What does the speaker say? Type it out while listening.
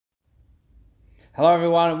Hello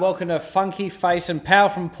everyone and welcome to Funky Face and Power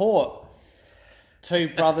from Port. Two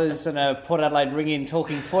brothers and a Port Adelaide ring-in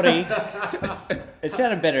talking footy. It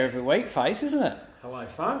sounded better every week, Face, isn't it? Hello,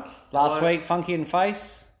 Funk. Last week, Funky and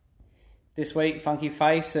Face. This week, Funky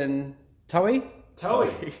Face and Toey.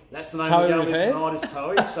 Toey. That's the name Toey we're going with with tonight is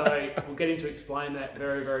Toey, so we'll get him to explain that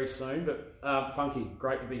very, very soon. But Funky,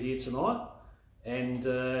 great to be here tonight. And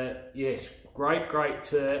yes, great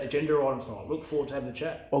agenda items tonight. Look forward to having a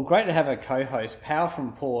chat. Well, great to have a co-host, Power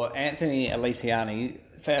from Port, Anthony Aliciani,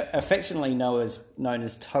 affectionately known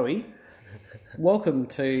as Toey. Welcome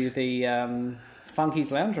to the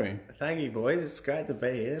Funky's Lounge Room. Thank you, boys. It's great to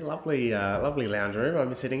be here. Lovely lounge room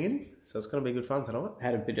I'm sitting in. So it's going to be good fun tonight.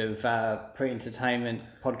 Had a bit of pre-entertainment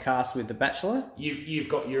podcast with The Bachelor. You've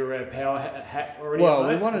got your power hat already. Well,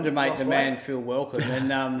 we wanted to make the man feel welcome,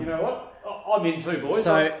 and you know what? I'm in too, boys.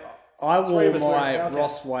 So I wore my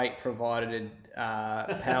Ross Waite provided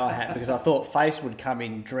power hat because I thought Face would come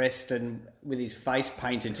in dressed and with his face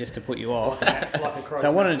painted just to put you off. So I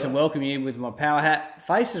wanted to welcome you with my power hat.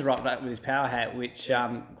 Face has rocked up with his power hat, which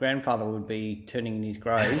grandfather would be turning in his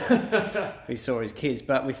grave if he saw his kids.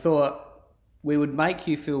 But we thought we would make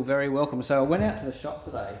you feel very welcome. So I went out to the shop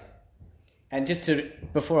today, and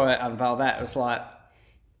before I unveil that, it was like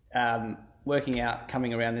working out,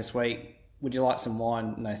 coming around this week. Would you like some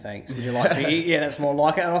wine? No, thanks. Would you like to eat? Yeah, that's more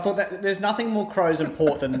like it. And I thought that there's nothing more Crows and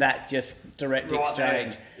Port than that, just direct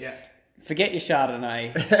exchange. Yeah. Forget your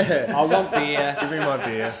Chardonnay. I want beer. Give me my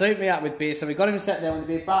beer. Suit me up with beer. So we got him sat down with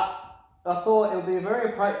the beer, but I thought it would be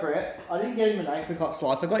very appropriate. I didn't get him an apricot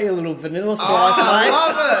slice. I got you a little vanilla slice, mate. I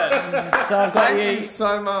love it. So I've got Thank you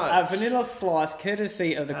so much. a vanilla slice,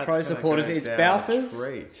 courtesy of the Crow supporters. It's Balfour's.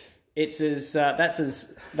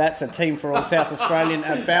 That's a team for all South Australian.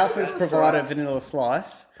 Balfour's provided vanilla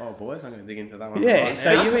slice. Oh, boys, I'm going to dig into that one. Yeah, right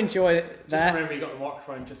so now. you enjoy that. Just remember, you got the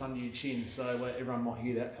microphone just under your chin, so everyone might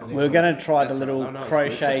hear that. We're going to try the little right.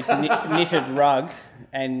 crocheted knitted rug,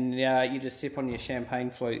 and you just sip on your champagne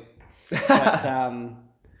flute. But,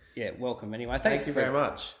 yeah, welcome anyway. Thank you very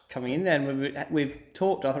much coming in. And we've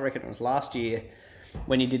talked. I reckon it was last year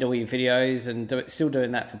when you did all your videos and still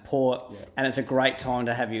doing that for Port. Yeah. And it's a great time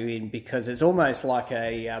to have you in because it's almost like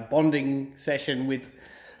a bonding session with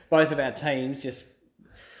both of our teams. Just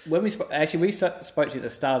when we spoke to you at the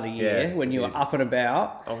start of the year when you were up and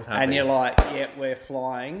about, I was happy. And you're like, yeah, we're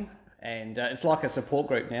flying. And it's like a support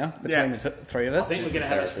group now between the three of us. I think we're going to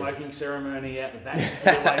have a smoking ceremony out the back just to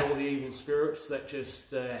get away all the evil spirits that just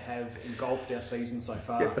have engulfed our season so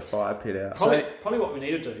far. Get the fire pit out. Probably what we need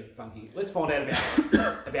to do, Funky. Let's find out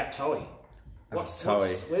about Toey. Toey.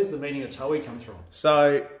 Where's the meaning of Toey comes from?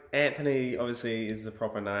 So Anthony obviously is the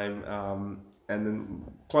proper name, and then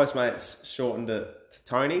close mates shortened it to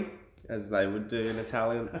Tony, as they would do in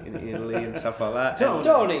Italian, in Italy and stuff like that.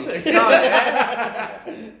 Tony!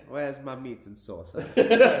 Where's my meat and sauce? And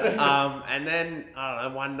then, I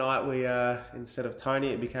don't know, one night we, instead of Tony,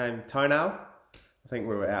 it became Toenail. I think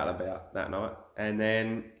we were out and about that night. And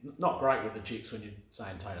then... Not great with the chicks when you're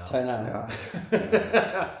saying Toenail. Toenail.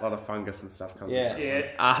 A lot of fungus and stuff comes out.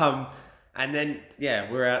 Yeah. And then,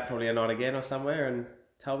 we were out probably a night again or somewhere, and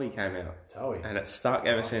Toby came out. Toey. And it's stuck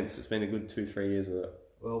ever since. It's been a good 2-3 years with it.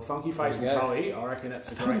 Well, Funky Face and Toey, I reckon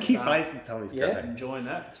that's a great Funky start. Face and Toey's great. I'm enjoying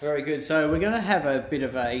that. It's very good. So we're going to have a bit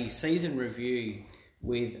of a season review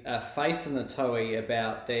with Face and the Toey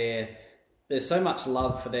about there's so much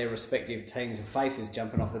love for their respective teams, and Face is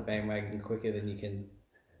jumping off the bandwagon quicker than you can.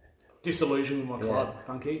 Disillusioned with my club,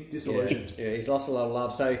 Funky. Disillusioned. Yeah, he's lost a lot of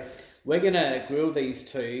love. So we're going to grill these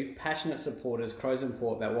two passionate supporters, Crows and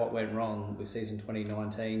Port, about what went wrong with season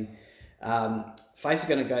 2019. Face is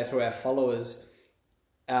going to go through our followers.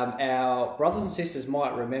 Our brothers and sisters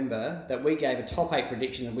might remember that we gave a top 8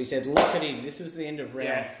 prediction and we said lock it in. This was the end of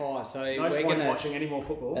round 5. So no we're point going watching any more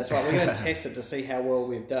football. That's right. We're going to test it to see how well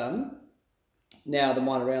we've done. Now the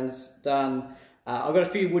minor round's done. I've got a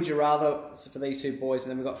few would you rather for these two boys,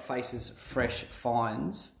 and then we've got Face's fresh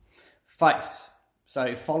finds. Face.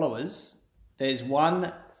 So followers. There's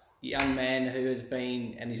one young man who has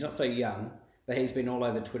been, and he's not so young, but he's been all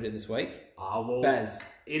over Twitter this week. Baz.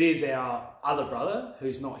 It is our other brother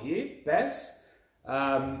who's not here, Baz.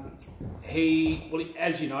 As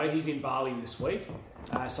you know, he's in Bali this week.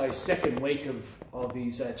 So second week of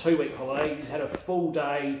his 2-week holiday. He's had a full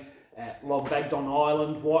day at Lombagdon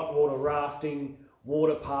Island, whitewater rafting,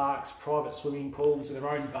 water parks, private swimming pools, and their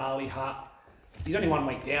own Bali hut. He's only 1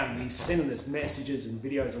 week down and he's sending us messages and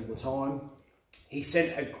videos all the time. He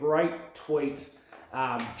sent a great tweet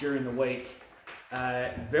during the week.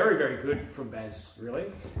 Very, very good from Baz,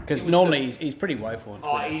 really. Because normally he's pretty woeful on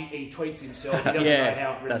Twitter. He tweets himself. He doesn't know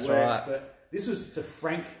how it really works. Right. But This was to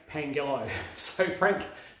Frank Pangello. So Frank,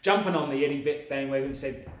 jumping on the Eddie Betts bandwagon,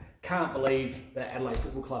 said, can't believe that Adelaide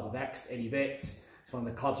Football Club have axed Eddie Betts. It's one of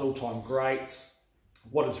the club's all-time greats.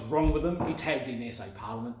 What is wrong with him? He tagged in SA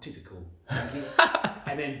Parliament, typical.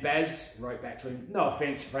 And then Baz wrote back to him, no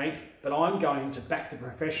offence, Frank, but I'm going to back the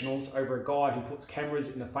professionals over a guy who puts cameras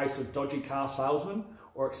in the face of dodgy car salesmen,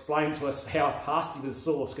 or explain to us how a pasty with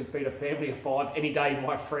sauce can feed a family of 5 any day,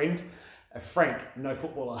 my friend. Frank, no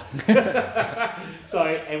footballer. So,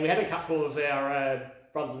 and we had a couple of our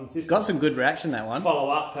brothers and sisters. Got some good reaction, that one. Follow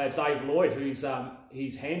up, Dave Lloyd, who's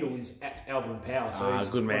his handle is @Alvin Power. So he's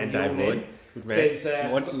good man, Dave Lloyd. Good man. Says,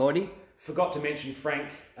 Lloydie? Forgot to mention Frank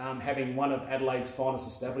having one of Adelaide's finest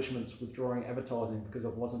establishments withdrawing advertising because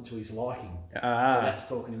it wasn't to his liking. So that's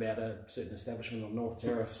talking about a certain establishment on North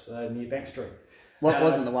Terrace near Bank Street. What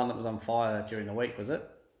wasn't the one that was on fire during the week, was it?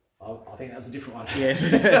 I think that was a different one. Yes.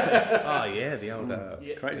 Oh yeah, the old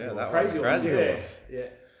Crazy Horse. Crazy Horse. Yeah.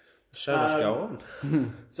 Show must go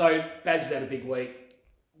on. So Baz has had a big week.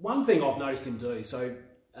 One thing I've noticed him do. So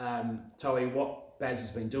Toey, what Baz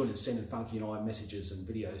has been doing is sending Funky and I messages and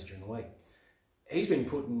videos during the week. He's been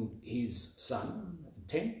putting his son,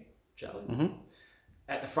 10, Charlie,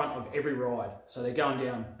 at the front of every ride. So they're going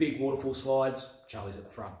down big waterfall slides, Charlie's at the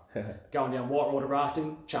front. Going down whitewater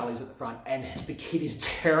rafting, Charlie's at the front. And the kid is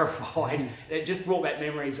terrified. It just brought back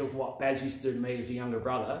memories of what Baz used to do to me as a younger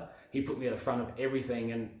brother. He put me at the front of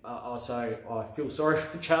everything. And so I feel sorry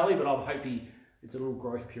for Charlie, but I hope it's a little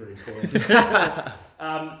growth period for him.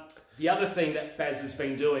 The other thing that Baz has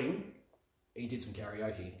been doing, he did some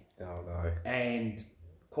karaoke. Oh no. And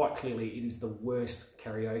quite clearly it is the worst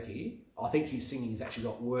karaoke. I think his singing's actually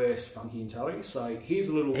got worse, Funky and Toey. So here's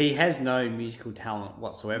a little... He has no musical talent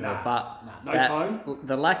whatsoever, no tone.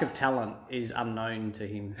 The lack of talent is unknown to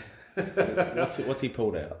him. What's he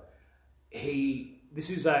pulled out? This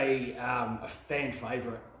is a fan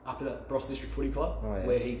favourite up at the Ross District Footy Club,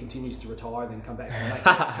 where he continues to retire and then come back and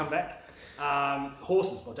come back.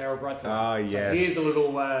 Horses by Daryl Braithwaite. Oh, yes. So here's a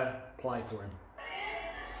little play for him.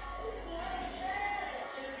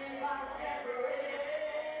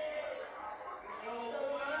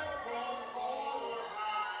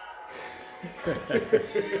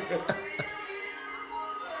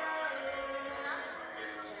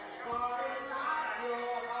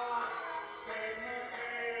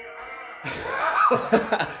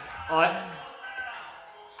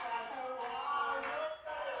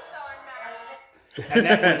 And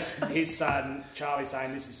that was his son Charlie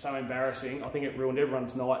saying, "This is so embarrassing." I think it ruined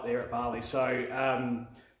everyone's night there at Bali. So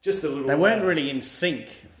just a little. They weren't really in sync.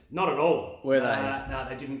 Not at all. Were they? No,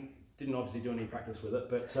 they didn't obviously do any practice with it.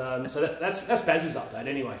 But so that's Baz's update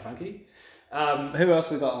anyway, Funky. Who else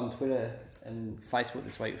we got on Twitter and Facebook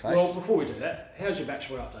this week, Face? Well, before we do that, how's your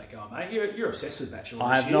Bachelor update going, mate? You're obsessed with Bachelor.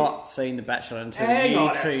 I have not seen The Bachelor until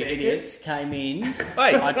you two idiots came in.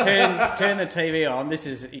 Wait. I turned the TV on. This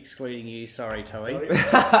is excluding you. Sorry, Toey.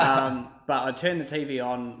 But I turned the TV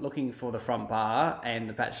on looking for the front bar, and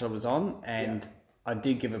The Bachelor was on, and I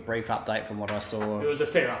did give a brief update from what I saw. It was a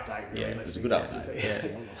fair update, really. Yeah, it was a good update. Yeah.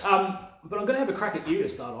 But I'm going to have a crack at you to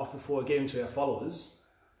start off before I get into our followers.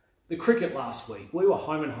 The cricket last week, we were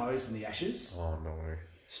home and hosed in the Ashes. Oh, no.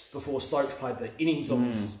 Before Stokes played the innings of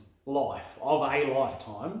his life, of a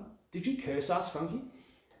lifetime. Did you curse us, Funky?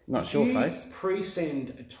 Not sure, Face. Did you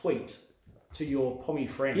pre-send a tweet to your Pommy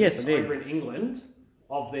friends over in England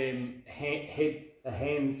of them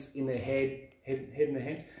hands in their head in their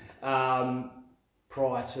hands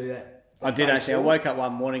prior to that? I did actually. I woke up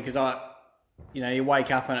one morning because you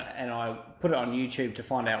wake up and I put it on YouTube to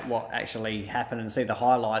find out what actually happened and see the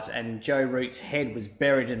highlights. And Joe Root's head was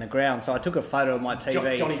buried in the ground. So I took a photo of my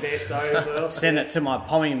TV. Johnny Bairstow as well. Sent it to my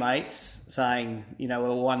Pommy mates saying,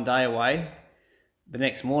 we're one day away. The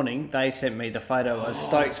next morning, they sent me the photo of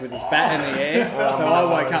Stokes with his bat in the air. So I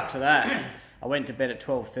woke up to that. I went to bed at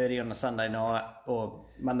 12:30 on a Sunday night or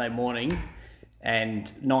Monday morning.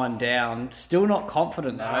 And 9 down, still not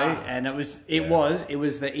confident though. And it was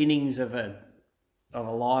the innings of a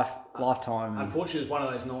lifetime. Unfortunately, it was one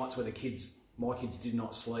of those nights where my kids did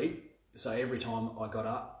not sleep. So every time I got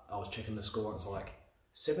up, I was checking the score. And it's like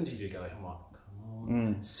 70 to go. I'm like, come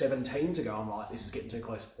on. 17 to go. I'm like, this is getting too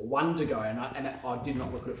close. 1 to go, and I did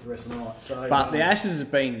not look at it for the rest of the night. So, but the Ashes has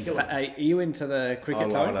been. Are you into the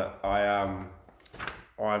cricket? I'd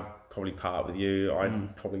probably part with you. I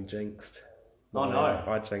probably jinxed. Oh no!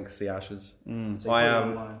 I jinxed the Ashes. So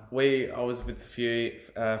I was with a few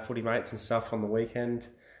footy mates and stuff on the weekend,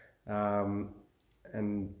 and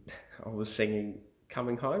I was singing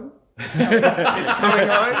 "Coming Home." It's coming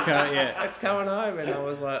home. It's coming home, and I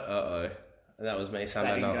was like, "Uh oh," and that was me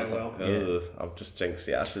Sunday night. I was like, "Ugh, I've just jinxed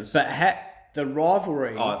the Ashes." But the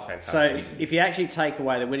rivalry. Oh, it's fantastic. So if you actually take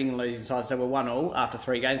away the winning and losing side, so we're 1-1 after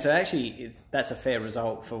 3 games. So actually, that's a fair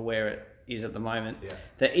result for where it is at the moment. Yeah.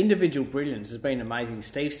 The individual brilliance has been amazing.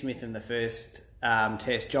 Steve Smith in the first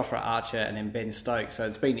test, Jofra Archer, and then Ben Stokes. So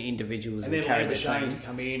it's been individuals and that then carried the Shane team. to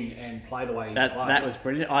come in and play the way he's That played. was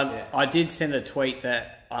brilliant. I did send a tweet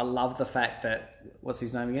that I love the fact that, what's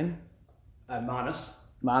his name again? Marnus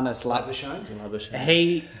Labuschagne.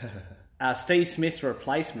 He, Steve Smith's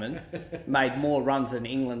replacement, made more runs than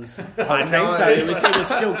England's whole team. So it was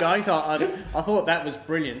still going. So I thought that was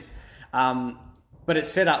brilliant. But it's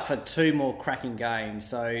set up for 2 more cracking games.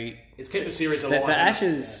 So it's kept the series alive. The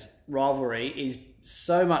Ashes rivalry is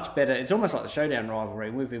so much better. It's almost like the Showdown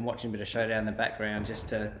rivalry. We've been watching a bit of Showdown in the background just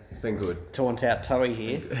to it's been good. Taunt out Toei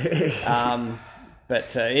here.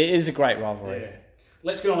 But it is a great rivalry. Yeah.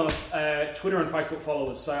 Let's get on Twitter and Facebook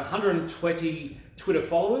followers. So 120 Twitter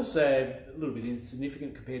followers, a little bit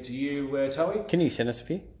insignificant compared to you, Toei. Can you send us a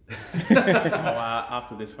few?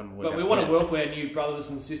 After this one, but we want to welcome our new brothers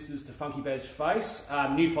and sisters to Funky Baz Face.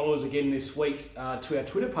 New followers again this week to our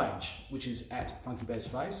Twitter page, which is at Funky Baz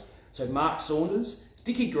Face. So Mark Saunders,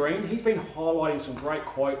 Dickie Green, he's been highlighting some great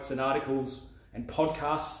quotes and articles and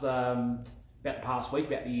podcasts about the past week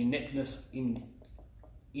about the ineptness. Thank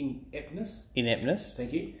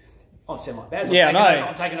you. I sound like Baz.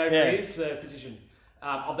 I'm taking over his position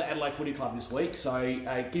of the Adelaide Footy Club this week.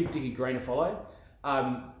 So give Dickie Green a follow.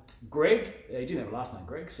 Greg, he didn't have a last name,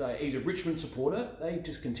 Greg, so he's a Richmond supporter. They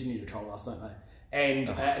just continue to troll us, don't they? And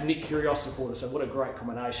Nick Kyrgios supporter, so what a great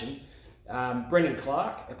combination. Brendan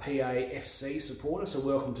Clark, a PAFC supporter, so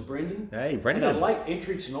welcome to Brendan. Hey, Brendan. And a late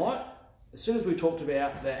entry tonight. As soon as we talked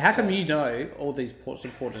about that... How come you know all these Port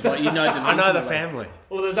supporters? Like, you know the I know the family.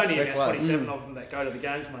 Well, there's only about 27 of them that go to the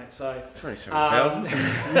games, mate, so... 27,000.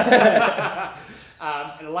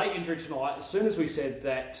 And a late entry tonight, as soon as we said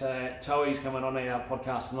that Toei's coming on our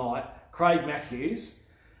podcast tonight, Craig Matthews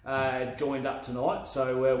joined up tonight,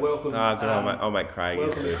 so welcome. I'll make Craig.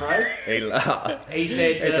 Welcome to Craig. He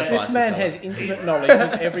said... this man has intimate knowledge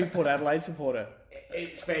of every Port Adelaide supporter.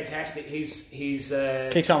 It's fantastic. His Twitter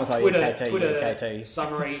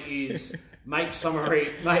summary is make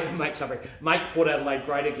Port Adelaide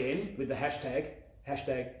great again with the hashtag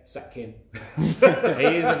 #SackKen.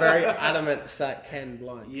 He is a very adamant SackKen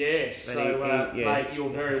bloke. Yes, mate, you're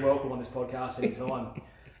very welcome on this podcast anytime.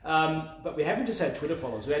 But we haven't just had Twitter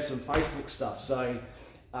followers, we had some Facebook stuff. So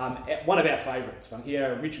one of our favourites, Funky,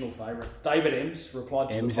 our original favourite, David Ems,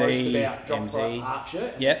 replied to the post about Jofra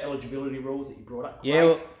Archer and the eligibility rules that you brought up.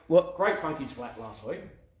 Great Funky's flat last week.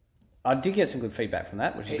 I did get some good feedback from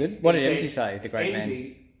that, which is good. What did Emsy say, the great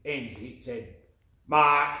man? Emsy said,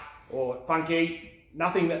 Mark or Funky,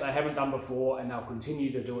 nothing that they haven't done before, and they'll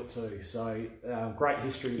continue to do it too. So, great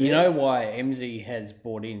history there. You know why Emsy has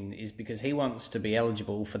bought in is because he wants to be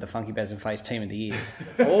eligible for the Funky Baz and Face Team of the Year.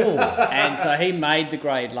 And so he made the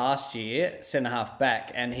grade last year, centre-half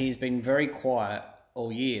back, and he's been very quiet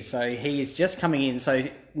all year. So he is just coming in. So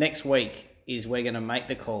next week is we're going to make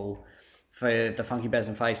the call for the Funky Baz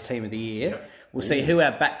and Face Team of the Year. Yep. We'll see who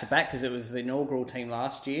our back-to-back, because it was the inaugural team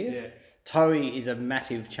last year. Yeah. Toei is a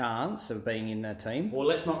massive chance of being in that team. Well,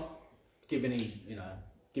 let's not give it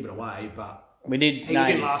away, but we did. He was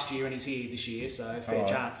in last year and he's here this year, so fair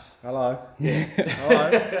chance. Hello. Yeah.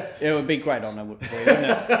 Hello. It would be great honour for you, wouldn't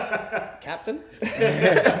it? Captain?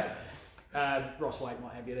 Ross Wade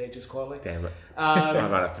might have you there just quietly. Damn it. I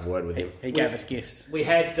might have to word with him. He gave us gifts. We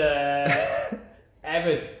had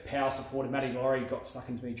avid power supporter Matty Laurie got stuck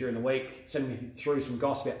into me during the week, sending me through some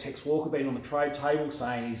gossip about Tex Walker being on the trade table,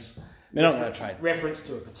 saying he's reference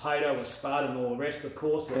to a potato, a spud, and all the rest, of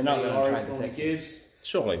course. They're not going to trade the Texans. Gives.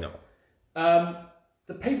 Surely not.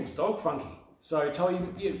 The People's Dog, Funky. So,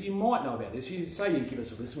 Toei, you might know about this. You say you give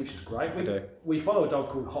us a listen, which is great. We follow a dog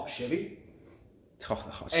called Hot Chevy. The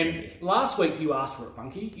Hot Chevy. And last week you asked for it,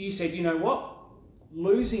 Funky. You said, you know what?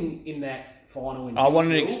 Losing in that final... I want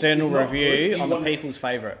an external review on the People's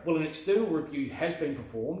favourite. Well, an external review has been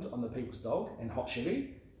performed on the People's Dog and Hot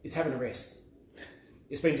Chevy. It's having a rest.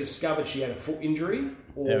 It's been discovered she had a foot injury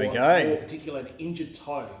or particularly an injured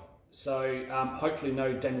toe. So hopefully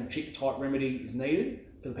no Daniel Chick type remedy is needed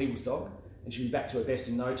for the People's Dog, and she'll be back to her best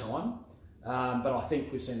in no time. But I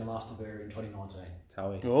think we've seen the last of her in 2019.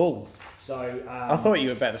 Oh. So I thought you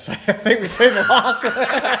were about to say, I think we've seen the last of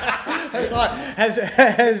her. It's like,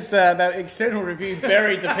 has that external review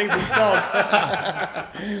buried the People's Dog?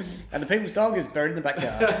 And the People's Dog is buried in the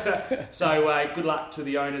backyard. So good luck to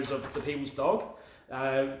the owners of the People's Dog.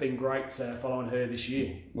 Been great following her this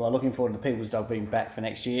year. Well, looking forward to the People's Dog being back for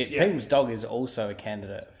next year. Yeah. People's Dog is also a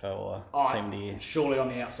candidate for Team of the Year. Surely on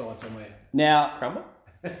the outside somewhere. Now, Crumble?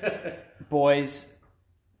 boys,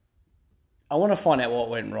 I want to find out what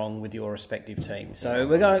went wrong with your respective teams.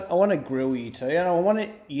 So I want to grill you two, and I want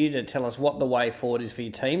you to tell us what the way forward is for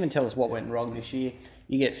your team, and tell us what went wrong this year.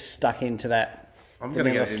 You get stuck into that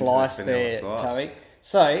vanilla slice there, Toey.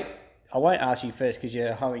 So I won't ask you first because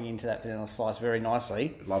you're hoeing into that vanilla slice very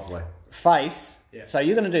nicely. Lovely. Face. Yeah. So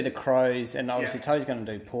you're going to do the Crows, and obviously Toey's going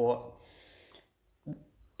to do Port.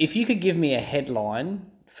 If you could give me a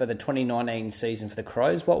headline for the 2019 season for the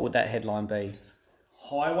Crows, what would that headline be?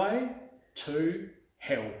 Highway to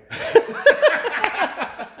hell.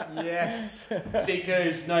 Yes.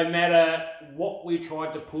 Because no matter what we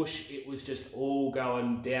tried to push, it was just all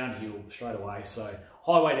going downhill straight away. So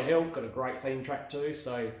Highway to Hell got a great theme track too,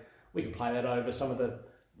 so we could play that over some of the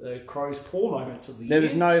Crows' poor moments of the year. There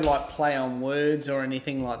was no play on words or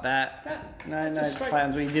anything like that. No play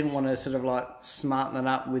on. We didn't want to sort of smarten it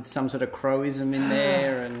up with some sort of Crowism in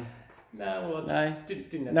there and. No.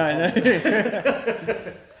 Didn't have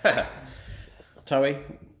no. Toey,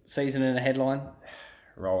 season and a headline.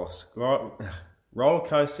 Roller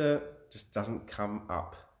coaster just doesn't come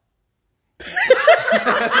up.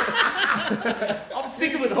 I'm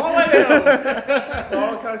sticking with Highway now.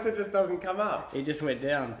 Roller coaster just doesn't come up. It just went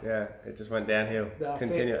down. Yeah, it just went downhill.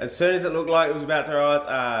 Continue. As soon as it looked like it was about to rise,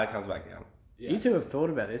 it comes back down. Yeah. You two have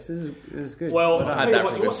thought about this. This is good. Well, I'll tell you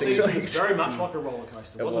what, your season was very much like a roller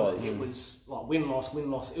coaster, wasn't it? It was like win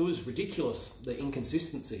loss. It was ridiculous, the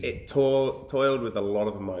inconsistency. It toiled with a lot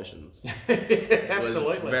of emotions.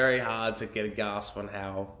 Absolutely. It was very hard to get a grasp on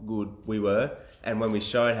how good we were, and when we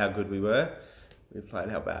showed how good we were, we played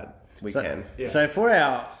how bad we can. Yeah. So for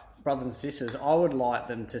our brothers and sisters, I would like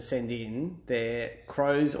them to send in their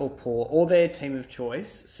Crows or Port or their team of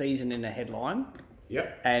choice season in a headline.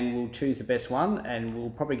 Yep. And we'll choose the best one, and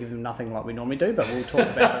we'll probably give them nothing like we normally do, but we'll talk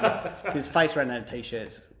about them. Because Face ran out of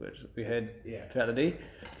T-shirts, which we heard throughout the week.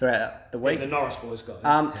 Yeah, the Norris boys got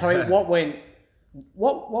it. So what went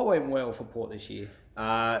well for Port this year?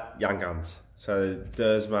 Young guns. So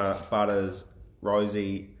Dersma, Butters,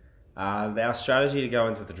 Rosie. Our strategy to go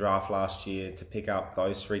into the draft last year to pick up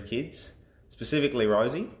those three kids, specifically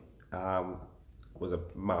Rosie, was a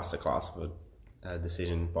masterclass of a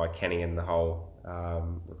decision by Kenny and the whole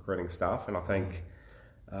recruiting staff, and I think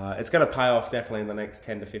it's going to pay off definitely in the next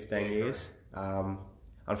 10 to 15 years.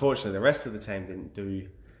 Unfortunately, the rest of the team didn't do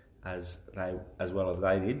as well as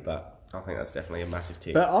they did, but I think that's definitely a massive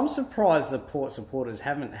tip. But I'm surprised the Port supporters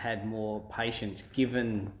haven't had more patience,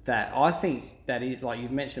 given that I think that is, like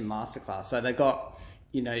you've mentioned, masterclass. So they've got,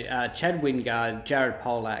 Chad Wingard, Jared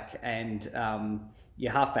Polak, and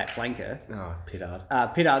your halfback flanker. Oh, Pittard.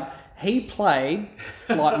 Pittard. He played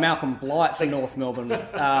like Malcolm Blight for North Melbourne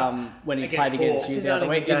when he played against you the other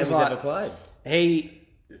week. He's ever played. He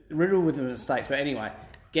riddled with the mistakes, but anyway.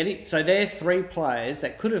 So they're three players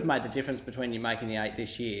that could have made the difference between you making the 8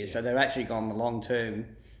 this year. So they've actually gone the long term.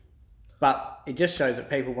 But it just shows that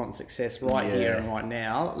people want success here and right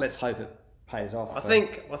now. Let's hope it pays off. I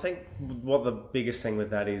think what the biggest thing with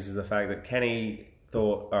that is the fact that Kenny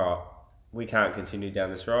thought, all right, we can't continue down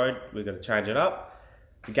this road. We've got to change it up.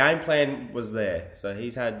 The game plan was there. So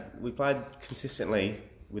we played consistently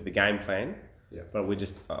with the game plan. Yeah. But we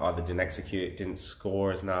just either didn't execute, didn't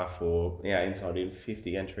score as enough, or inside in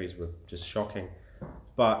 50 entries were just shocking.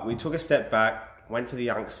 But we took a step back, went for the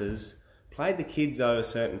youngsters, played the kids over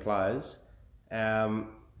certain players.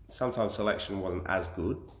 Sometimes selection wasn't as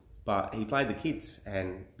good, but he played the kids,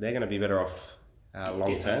 and they're going to be better off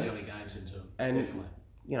long term. Get those early games into them, definitely.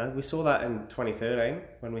 We saw that in 2013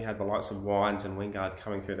 when we had the likes of Wines and Wingard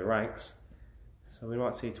coming through the ranks. So we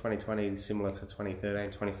might see 2020 similar to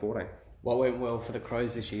 2013, 2014. What went well for the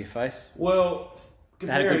Crows this year, Face? Well, they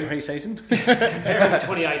had a good pre-season. Comparing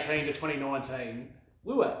 2018 to 2019,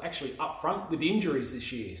 we were actually up front with injuries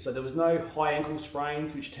this year. So there was no high ankle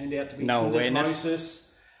sprains, which turned out to be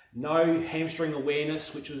syndesmosis. No hamstring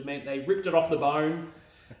awareness, which was meant they ripped it off the bone.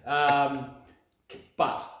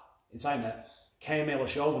 But in saying that, Cam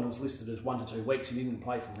Ellishaw, when it was listed as 1 to 2 weeks, he didn't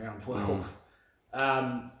play from round 12.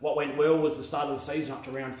 What went well was the start of the season up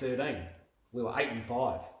to round 13. We were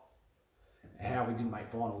 8-5. How we didn't make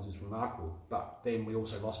finals is remarkable. But then we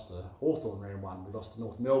also lost to Hawthorn round 1. We lost to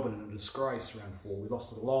North Melbourne in a disgrace round 4. We lost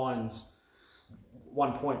to the Lions.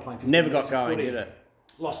 1 point playing 15 Never got going, did it?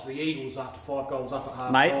 Lost to the Eagles after 5 goals up at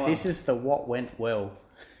half Mate, time. This is the what went well.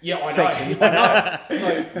 Yeah, I know.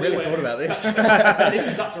 So really thought about this. This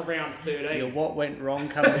is up to round 13. Your what went wrong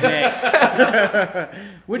comes next.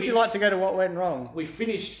 Would you like to go to what went wrong? We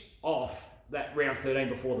finished off that round 13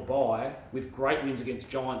 before the bye with great wins against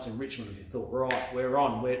Giants and Richmond. If you thought, right, we're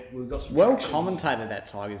on. We've got some well commentated that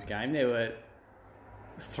Tigers game. There were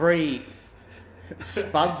 3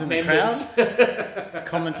 Spuds in the crowd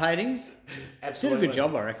commentating. Absolutely. Did a good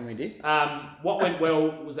job, I reckon we did. What went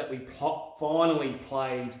well was that we finally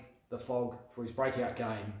played the Fog for his breakout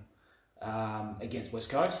game against West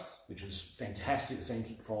Coast, which was fantastic to see him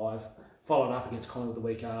kick 5. Followed up against Collingwood the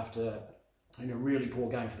week after in a really poor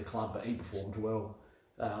game for the club, but he performed well.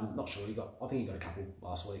 Not sure I think he got a couple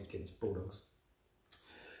last week against Bulldogs.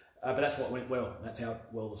 But that's what went well. That's how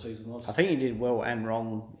well the season was. I think he did well and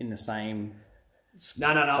wrong in the same. No.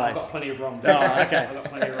 I've got plenty of wrong. Oh, okay. I've got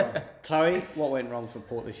plenty of wrong. Toey, what went wrong for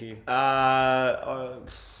Port this year?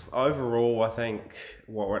 Overall, I think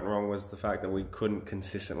what went wrong was the fact that we couldn't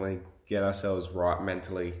consistently get ourselves right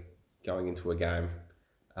mentally going into a game.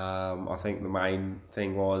 I think the main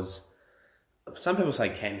thing was, some people say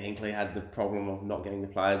Ken Hinkley had the problem of not getting the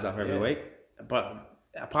players up every week, but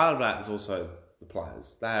a part of that is also the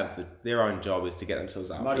players. They have their own job is to get themselves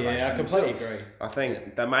up. Yeah, I completely agree. I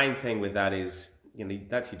think the main thing with that is,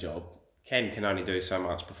 that's your job. Ken can only do so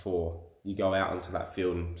much before you go out onto that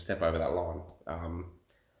field and step over that line.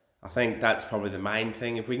 I think that's probably the main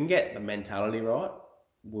thing. If we can get the mentality right,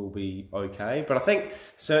 we'll be okay. But I think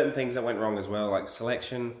certain things that went wrong as well, like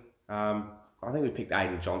selection. I think we picked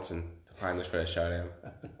Aiden Johnson to play in this first showdown.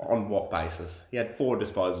 On what basis? He had 4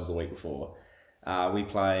 disposals the week before. We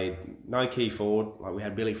played no key forward. Like we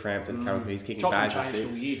had Billy Frampton coming through. He's kicking bags of 6.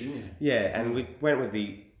 All year, didn't you? Yeah, and we went with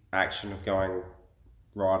the action of going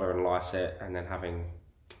Ryder and Lysette, and then having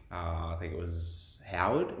I think it was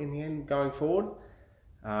Howard in the end going forward.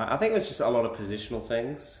 I think it was just a lot of positional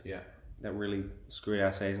things. Yeah. That really screwed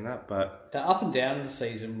our season up. But the up and down of the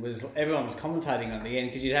season was everyone was commentating at the end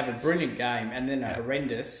because you'd have a brilliant game and then a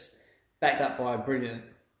horrendous, backed up by a brilliant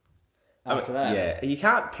after that. Yeah, you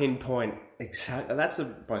can't pinpoint exactly. That's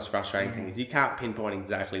the most frustrating thing is you can't pinpoint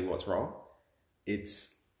exactly what's wrong.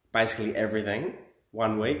 It's basically everything.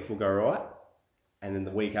 One week will go right, and then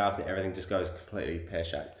the week after everything just goes completely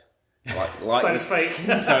pear-shaped. Like so to speak.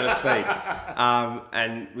 So to speak.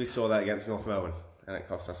 And we saw that against North Melbourne. And it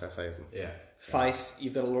cost us our season. Yeah. Face,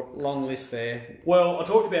 you've got a long list there. Well, I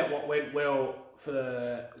talked about what went well for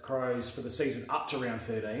the Crows for the season up to round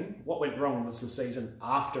 13. What went wrong was the season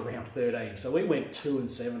after round 13. So we went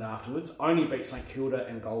 2-7 afterwards, only beat St Kilda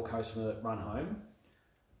and Gold Coast in the run home.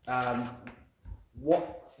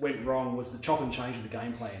 What went wrong was the chop and change of the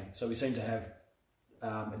game plan. So we seemed to have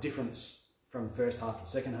a difference from the first half to the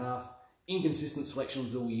second half. Inconsistent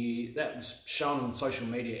selections all year. That was shown on social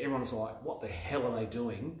media. Everyone's like, what the hell are they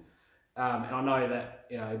doing? And I know that,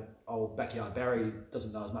 old Backyard Barry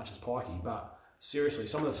doesn't know as much as Pikey, but seriously,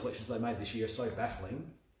 some of the selections they made this year are so baffling.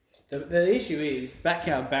 The issue is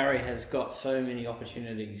Backyard Barry has got so many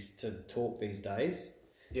opportunities to talk these days.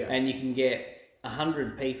 Yeah. And you can get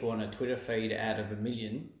 100 people on a Twitter feed out of 1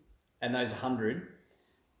 million, and those 100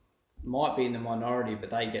 might be in the minority,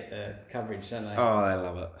 but they get the coverage, don't they? Oh, they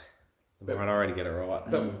love it. The minority get it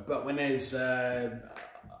right. But when there's, I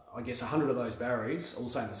guess, 100 of those Barrys all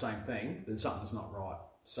saying the same thing, then something's not right.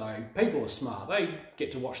 So people are smart. They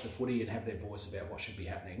get to watch the footy and have their voice about what should be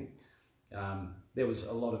happening. There was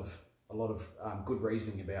a lot of good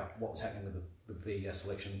reasoning about what was happening with the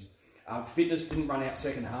selections. Fitness didn't run out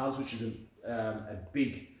second halves, which is a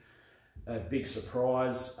big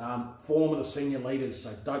surprise. Form of the senior leaders.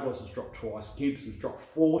 So Douglas has dropped twice. Gibbs has dropped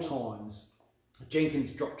 4 times.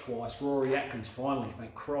 Jenkins dropped twice. Rory Atkins finally,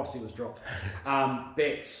 thank Christ, he was dropped.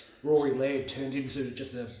 Betts, Rory Laird turned into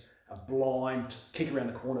just a blind kick around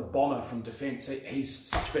the corner bomber from defence. He's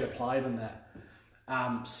such a better player than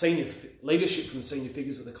that. Senior leadership from the senior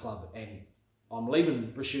figures at the club, and I'm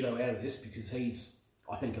leaving Brasciuto out of this because he's,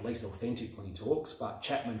 I think, at least authentic when he talks. But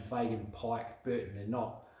Chapman, Fagan, Pike, Burton, they're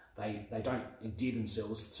not. They don't endear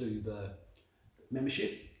themselves to the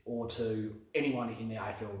membership or to anyone in the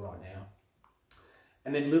AFL right now.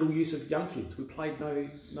 And then little use of young kids. We played no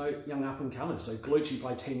young up-and-comers. So Gallucci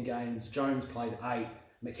played 10 games, Jones played 8,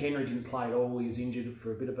 McHenry didn't play at all, he was injured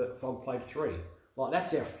for a bit of it, Fogg played 3. Like,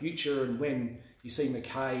 that's our future, and when you see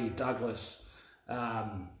McKay, Douglas,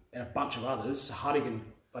 and a bunch of others, Hardigan,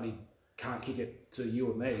 but he can't kick it to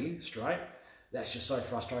you or me straight, that's just so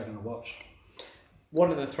frustrating to watch. What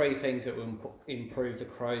are the 3 things that will improve the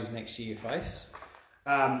Crows next year, Face?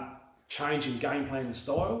 Change in game plan and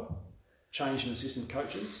style, change in assistant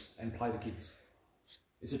coaches, and play the kids.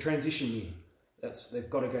 It's a transition year. They've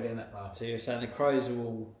got to go down that path. So you're saying the Crows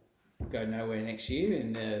will go nowhere next year,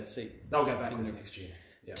 and they'll go backwards next year.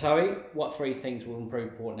 Yep. Toey, what 3 things will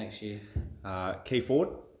improve Port next year? Key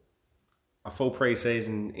forward, a full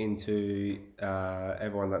pre-season into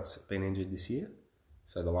everyone that's been injured this year.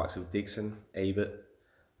 So the likes of Dixon, Ebert,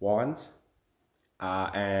 Wines,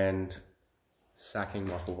 and sacking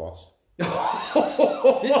Michael Voss. This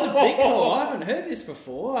is a big call. I haven't heard this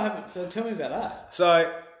before. So tell me about that.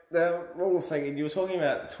 So we're all thinking. You were talking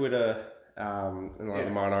about Twitter and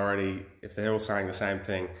the minority. If they're all saying the same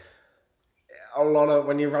thing, a lot of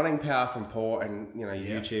when you're running power from Port and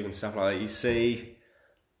YouTube and stuff like that, you see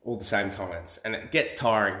all the same comments, and it gets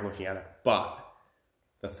tiring looking at it. But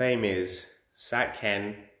the theme is sack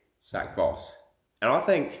Ken, sack Voss, and I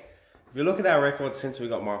think if you look at our record since we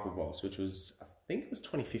got Michael Voss, which was I think it was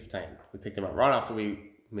 2015, we picked him up right after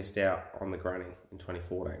we missed out on the granny in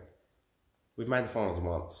 2014. We've made the finals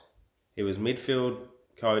once. He was midfield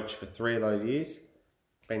coach for 3 of those years,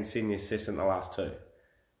 been senior assistant the last 2.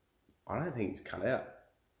 I don't think he's cut out.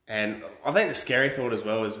 And I think the scary thought as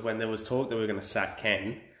well is when there was talk that we were going to sack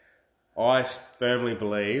Ken, I firmly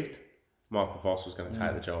believed Michael Voss was going to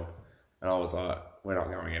take the job. And I was like, we're not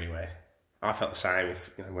going anywhere. I felt the same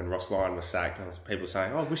when Ross Lyon was sacked. And people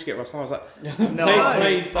saying, we should get Ross Lyon. I was like, no,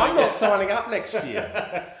 please I'm not signing up next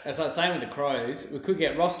year. It's like same with the Crows. We could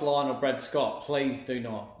get Ross Lyon or Brad Scott. Please do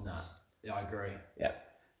not. No, I agree. Yeah.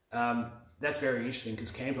 That's very interesting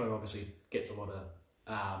because Campo obviously gets a lot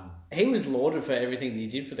of... he was lauded for everything he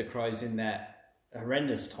did for the Crows in that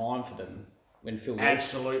horrendous time for them when Phil left.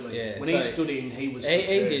 Absolutely. Yeah. When he stood in, he was... He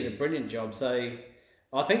did a brilliant job. So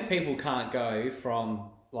I think people can't go from...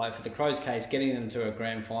 Like for the Crows case, getting them to a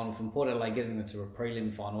grand final, from Port Adelaide getting them to a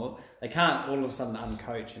prelim final, they can't all of a sudden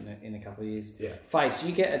uncoach in a couple of years. Yeah. Face,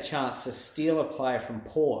 you get a chance to steal a player from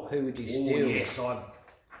Port. Who would you steal? Yes, I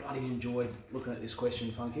bloody enjoyed looking at this question,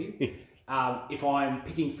 Funky. If I'm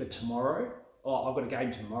picking for tomorrow, I've got a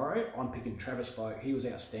game tomorrow. I'm picking Travis Boak. He was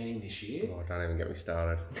outstanding this year. Don't even get me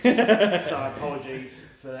started. So apologies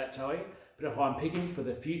for that, Toey. But if I'm picking for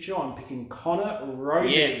the future, I'm picking Connor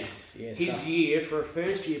Rozee. Yes. His year for a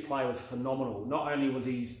first-year player was phenomenal. Not only was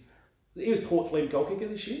he was Port's lead goal kicker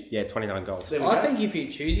this year. Yeah, 29 goals. I think if you're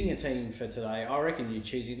choosing a team for today, I reckon you're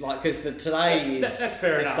choosing because today is that's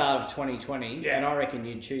fair enough. Start of 2020, and I reckon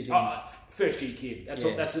you're choosing first-year kid.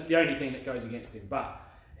 That's the only thing that goes against him. But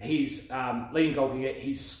his leading goal kicker,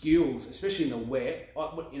 his skills, especially in the wet.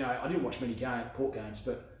 I didn't watch many Port games,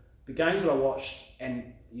 but the games that I watched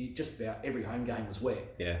and just about every home game was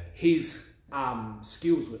wet. Yeah. His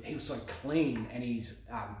skills he was so clean, and his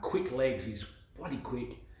quick legs, he's bloody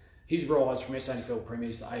quick. His rise from SANFL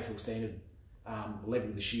Premiers to AFL standard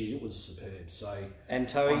level this year was superb. So, and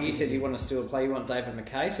Toey, you said you want us to do a play. You want David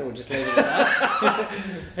McKay, so we'll just leave it at that.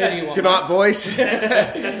 Who do you want? Good night, boys.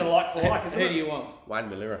 That's a like for like, isn't it? Who do you want? Wayne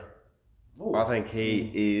Milera. I think he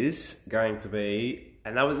is going to be.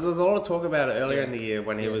 And there was a lot of talk about it earlier in the year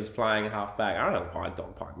when he was playing halfback. I don't know why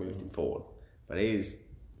Don Pike moved him forward, but he's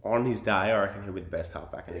on his day. I reckon he'll be the best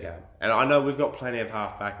halfback in the game. And I know we've got plenty of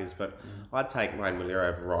halfbackers, but I'd take Wayne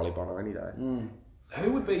Milera over Riley Bonner any day.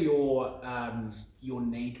 Who would be your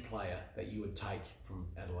need player that you would take from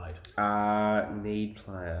Adelaide? Need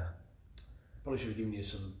player. Probably should have given you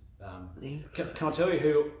some. Can I tell you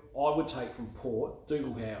who I would take from Port?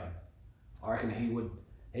 Dougal Howard. I reckon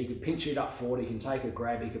he could pinch it up forward, he can take a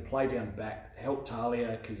grab, he could play down back, help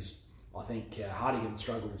Talia, because I think Hardigan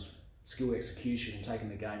struggles skill execution and taking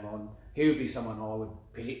the game on. He would be someone I would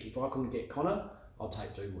pick. If I couldn't get Connor, I'll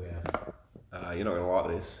take Dougal out. You're not going to like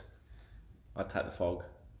this. I'd take the Fog.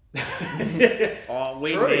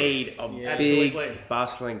 We need a big,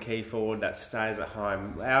 bustling key forward that stays at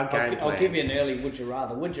home. Our game plan... I'll give you an early would you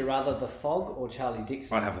rather. Would you rather the Fog or Charlie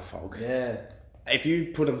Dixon? I'd have the Fog. Yeah. If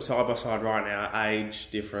you put them side by side right now, age,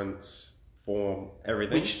 difference, form,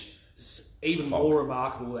 everything. Which is even more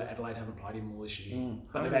remarkable that Adelaide haven't played him all this year.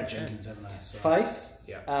 But they've had Jenkins, haven't they? So. Face,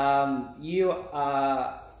 yeah.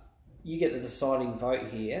 You get the deciding vote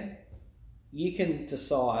here. You can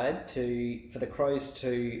decide for the Crows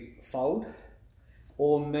to fold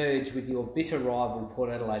or merge with your bitter rival Port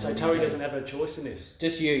Adelaide. So Toey doesn't have a choice in this?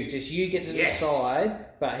 Just you get to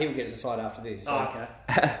decide, but he'll get to decide after this. So okay.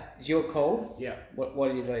 It's your call. Yeah.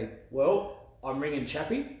 What do you do? Well, I'm ringing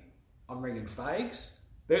Chappie. I'm ringing Fags.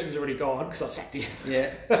 Burton's already gone because I've sacked him.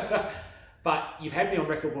 Yeah. But you've had me on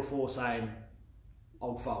record before saying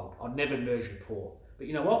I'll fold. I'll never merge with Port. But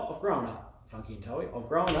you know what? I've grown up, Funky and Toey. I've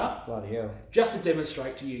grown up. Bloody hell. Just to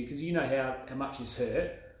demonstrate to you, because you know how much this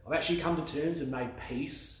hurt, I've actually come to terms and made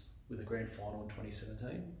peace with the grand final in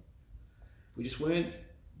 2017. We just weren't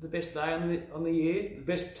the best day on the year, the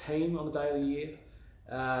best team on the day of the year.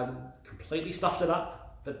 Completely stuffed it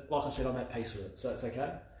up, but like I said, I'm at peace with it, so it's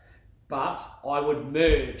okay. But I would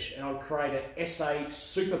merge and I would create an SA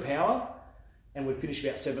superpower and we'd finish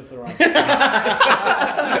about 7th or 8th.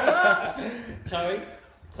 Toey,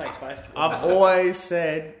 thanks, mate. I've always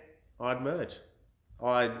said I'd merge.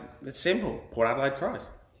 It's simple. Port Adelaide Crows.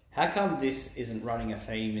 How come this isn't running a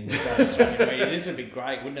theme in the Australian media? This would be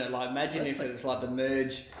great, wouldn't it? Like, imagine if it's like the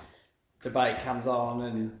merge debate comes on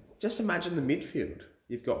and... Just imagine the midfield.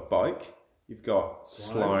 You've got Boak, you've got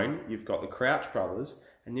Sloane, you've got the Crouch brothers,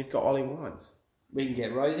 and you've got Ollie Wines. We can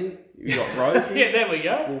get Rosie. You've got Rosie. Yeah, there we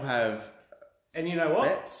go. We'll have... And you know what?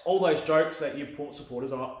 Bets. All those jokes that you Port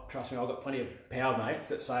supporters, trust me, I've got plenty of power mates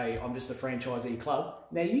that say I'm just a franchisee club.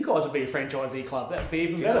 Now you guys would be a franchisee club. That'd be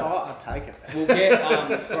even better. I'll take it. We'll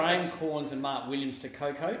get Graham Corns and Mark Williams to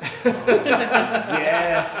Coco.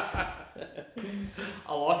 Yes.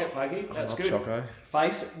 I like it, Puggy. That's good. Choco.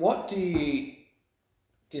 Face, what do you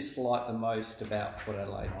dislike the most about Port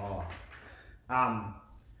Adelaide?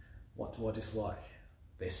 What do I dislike?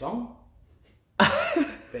 Their song,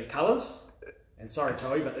 their colours, and sorry,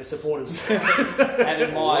 Toby, but their supporters. And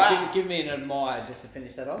admire. Wow. Give me an admire just to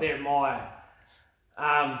finish that off. Their admire. Can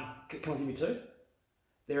I give you two?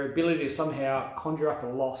 Their ability to somehow conjure up a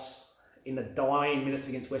loss in the dying minutes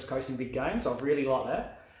against West Coast in big games. I really like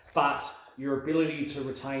that. But your ability to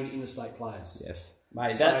retain interstate players. Yes.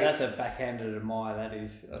 Mate, that's a backhanded admire, that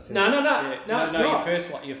is. No, it's not. Your first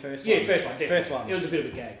one. Yeah, first one, definitely. First one. It was a bit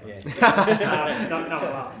of a gag. Yeah.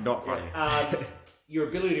 Not funny. Your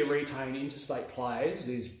ability to retain interstate players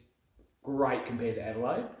is great compared to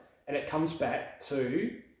Adelaide. And it comes back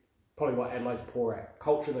to probably what Adelaide's poor at.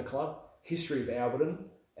 Culture of the club, history of Alberton,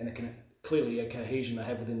 and clearly a cohesion they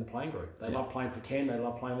have within the playing group. They love playing for Ken, they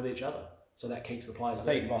love playing with each other. So that keeps the players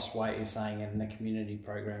there. I think Ross Waite is saying in the community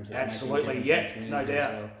programs. That absolutely, yeah, no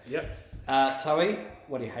doubt. Well. Yep. Toey,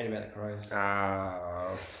 what do you hate about the Crows?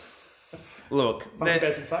 Look, funky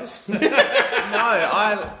bears in face.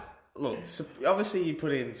 Look. Obviously, you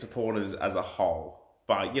put in supporters as a whole,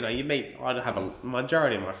 but you meet. I have a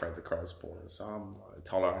majority of my friends are Crows supporters, so I'm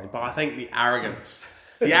tolerating. But I think the arrogance.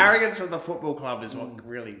 The arrogance of the football club is what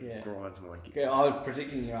really grinds my gears. Yeah, I was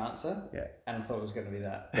predicting your answer, and I thought it was going to be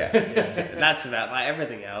that. Yeah. That's about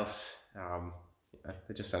everything else.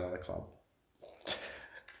 They're just another club.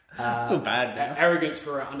 I feel bad now. Arrogance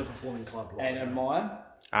for an underperforming club. And admire?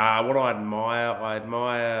 What do I admire? I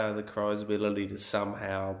admire the Crows' ability to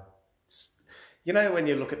somehow... when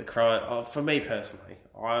you look at the Crows... for me personally,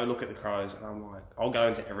 I look at the Crows and I'm like, I'll go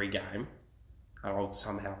into every game and I'll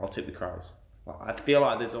tip the Crows. I feel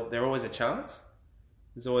like there's always a chance.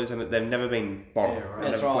 There's always, they've never been bottom. Yeah,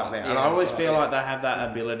 right. That's right. And I always feel like they have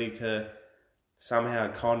that ability to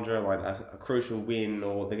somehow conjure a crucial win,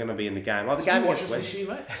 or they're going to be in the game. Like the game watch this year,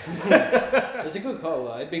 mate. It's a good call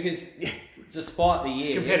though, because despite the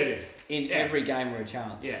year, competitive in every game we're a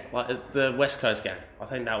chance. Yeah, like the West Coast game. I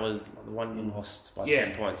think that was the one you lost by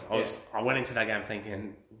 10 points. I went into that game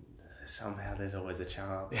thinking, somehow there's always a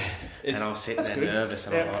chance. And I was sitting there nervous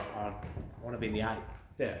and I was like, I want to be in the 8.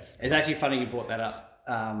 Yeah. It's actually funny you brought that up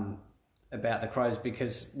about the Crows,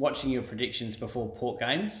 because watching your predictions before Port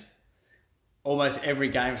games, almost every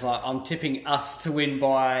game's like, I'm tipping us to win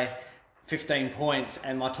by 15 points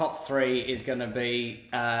and my top 3 is going to be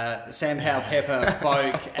Sam Powell, Pepper,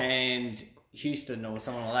 Boak and Houston or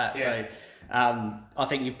someone like that. Yeah. So I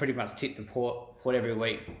think you pretty much tipped the Port every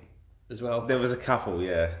week as well. There was a couple,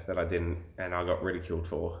 that I didn't, and I got ridiculed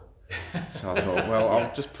for. So I thought, well,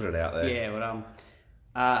 I'll just put it out there. Yeah,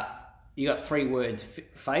 but you got 3 words.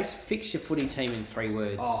 Face, fix your footy team in 3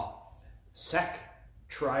 words. Sack,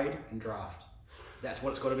 trade, and draft. That's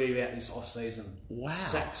what it's got to be about this off-season. Wow.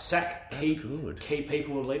 Sack key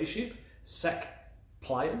people with leadership, sack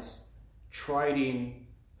players, trade in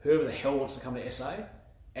whoever the hell wants to come to SA,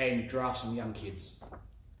 and draft some young kids.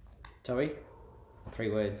 Toby,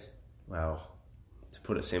 3 words. Well, to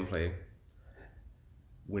put it simply,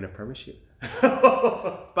 win a premiership.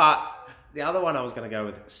 But the other one I was going to go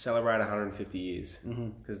with, celebrate 150 years.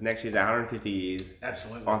 Because next year's 150 years.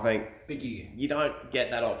 Absolutely. I think big year. You don't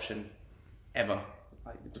get that option ever.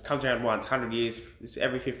 It comes around once, 100 years,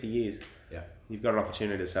 every 50 years. Yeah. You've got an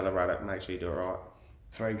opportunity to celebrate it and make sure you do it right.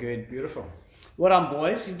 Very good. Beautiful. Well done,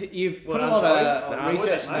 boys. You've put a lot of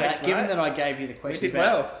research into that. Given that I gave you the question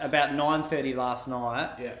about 9:30 last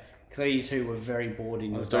night, clearly you two were very bored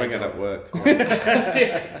in your day job. I was doing it at work.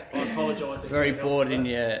 I apologise. Very bored in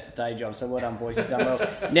your day job, so well done, boys. You've done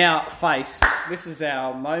well. Now, Face, this is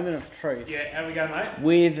our moment of truth. Yeah, how we go, mate?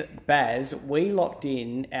 With Baz, we locked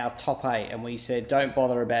in our top 8 and we said, don't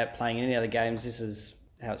bother about playing any other games. This is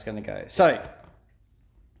how it's going to go. So,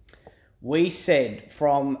 we said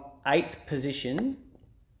from 8th position,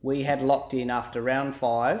 we had locked in after round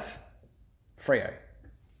 5, Freo.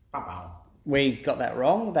 We got that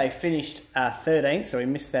wrong. They finished 13th, so we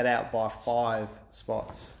missed that out by 5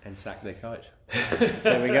 spots. And sacked their coach.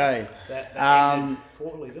 There we go. that ended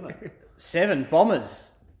poorly, didn't it? 7, Bombers.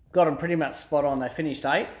 got them pretty much spot on. They finished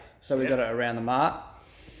 8th, so we got it around the mark.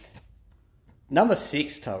 Number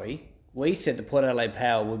 6, Toey, we said the Port Adelaide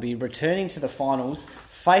Power would be returning to the finals.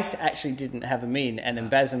 Face actually didn't have them in, and then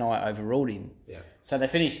Baz and I overruled him. Yeah. So they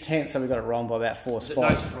finished 10th, so we got it wrong by about 4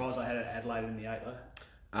 spots. No surprise I had Adelaide in the 8th,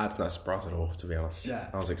 though. It's no surprise at all, to be honest. Yeah.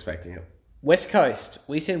 I was expecting it. West Coast,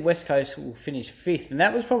 we said West Coast will finish 5th, and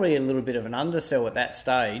that was probably a little bit of an undersell at that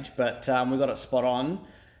stage, but we got it spot on.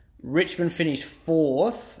 Richmond finished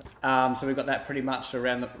 4th, so we got that pretty much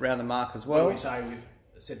around the mark as well. What did we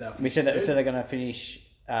say? We said they're going to finish.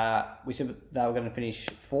 We said they were going to finish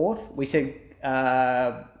 4th. We said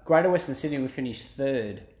Greater Western Sydney would finish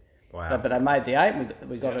 3rd. Wow! But they made the 8.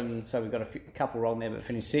 We got them, so we got a couple wrong there, but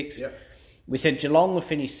finished 6th. Yep. We said Geelong will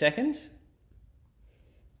finish 2nd.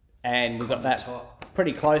 And we got that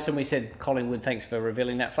pretty close, and we said Collingwood, thanks for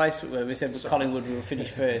revealing that face. We said Collingwood will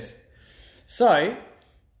finish 1st. So,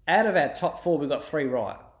 out of our top 4, we got 3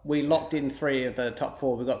 right. We locked in 3 of the top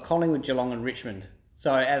 4. We got Collingwood, Geelong and Richmond.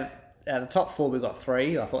 So, out of the top 4, we got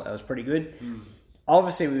 3. I thought that was pretty good.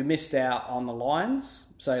 Obviously, we missed out on the Lions.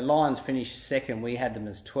 So, Lions finished 2nd. We had them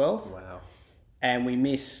as 12th. Wow. And we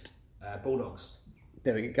missed... Bulldogs.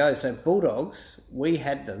 There we go. So, Bulldogs, we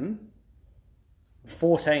had them...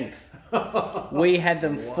 14th. We had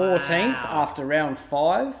them 14th after round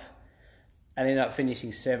 5 and ended up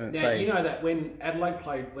finishing 7th. Now, you know that when Adelaide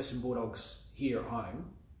played Western Bulldogs here at home,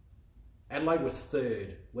 Adelaide were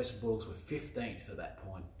 3rd, Western Bulldogs were 15th at that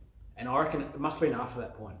point. And I reckon it must have been after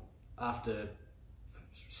that point, after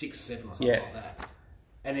 6, 7 or something like that.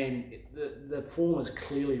 And then the form has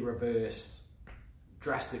clearly reversed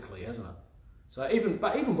drastically, hasn't it? So even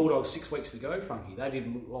Bulldogs 6 weeks to go, Funky, they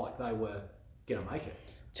didn't look like they were going to make it.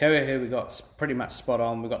 Tell you who we got pretty much spot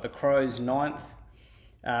on. We got the Crows 9th.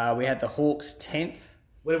 We had the Hawks 10th.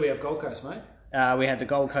 Where do we have Gold Coast, mate? We had the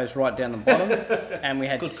Gold Coast right down the bottom. And we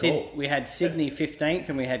had Sydney 15th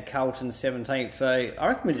and we had Carlton 17th. So I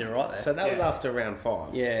reckon we did it right there. So that was after round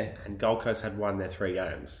 5. Yeah. And Gold Coast had won their 3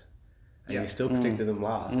 games. And you still predicted them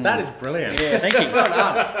last. That is brilliant. Yeah, thank you. Well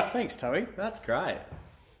done. Thanks, Toey. That's great.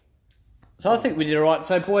 So I think we did it right.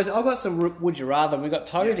 So, boys, I've got some Would You Rather. We've got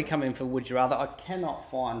Toey to come in for Would You Rather. I cannot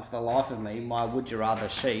find for the life of me my Would You Rather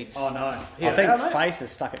sheets. Oh, no. I think Face has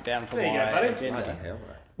stuck it down for my agenda. Hell,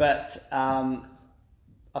 But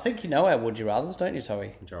I think you know our Would You Rathers, don't you,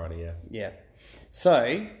 Toey? majority, yeah. Yeah. So,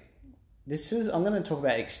 I'm going to talk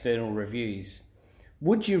about external reviews.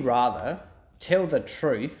 Would you rather tell the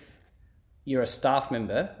truth, you're a staff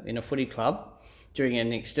member in a footy club, during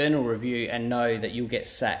an external review and know that you'll get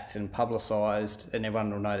sacked and publicised and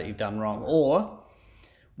everyone will know that you've done wrong? Or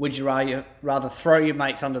would you rather throw your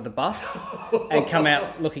mates under the bus and come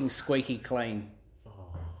out looking squeaky clean?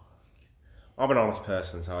 I'm an honest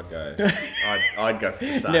person, so I'd go for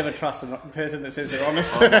the sack. Never trust a person that says they're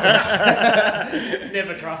honest.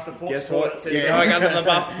 Never trust a Guess sport what? that says You're going under the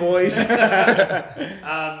bus, boys.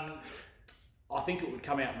 I think it would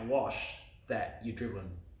come out in the wash that you're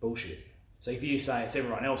dribbling bullshit. So if you say it's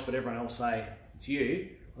everyone else, but everyone else say it's you,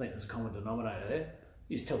 I think there's a common denominator there.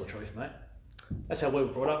 You just tell the truth, mate. That's how we were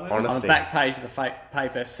brought up, mate. Honesty. On the back page of the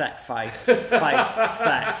paper, sack face, face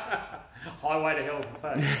sacked. Highway to hell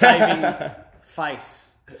for face. Saving face.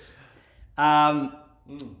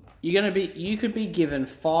 You could be given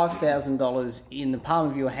 $5,000 in the palm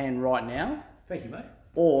of your hand right now. Thank you, mate.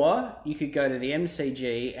 Or you could go to the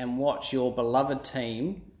MCG and watch your beloved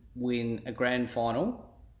team win a grand final.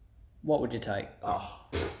 What would you take? Oh,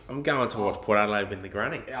 I'm going to watch Port Adelaide win the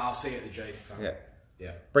granny. yeah, I'll see you at the G.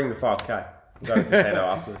 Yeah. Bring the 5K. Go to the casino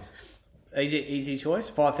afterwards. Easy choice.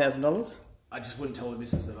 $5,000. I just wouldn't tell the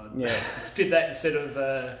missus that I Yeah. did that instead of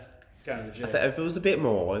going to the G. If it was a bit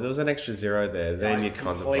more, if there was an extra 0 there, then you'd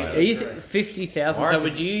contemplate Are it. you 50,000? So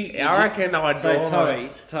would you? I reckon I'd So go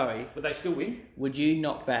almost. Toey, Would they still win? would you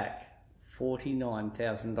knock back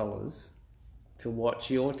 $49,000 to watch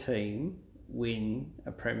your team win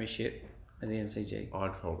a premiership at the MCG?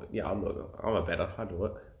 I'd probably, I'm a better. I'd do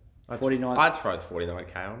it. 49. I'd throw the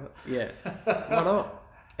 49k on it. Yeah. Why not?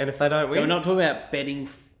 And if they don't win, So we're not talking about betting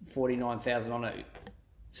 49,000 on it.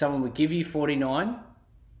 Someone would give you 49,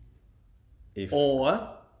 or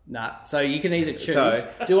nah. So you can either choose: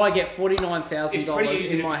 do I get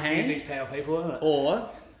 $49,000 in my hand, these power people, isn't it? or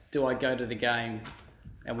do I go to the game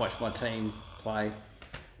and watch my team play?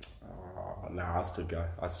 no, I'd still go.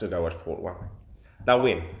 I'd still go watch Port one. They'll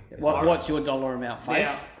win. What's your dollar amount, Face?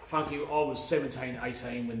 Now, Funky, I was 17,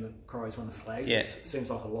 18 when the Crows won the flags. Yeah. It seems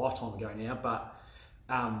like a lifetime ago now, but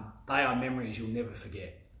they are memories you'll never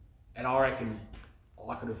forget. And I reckon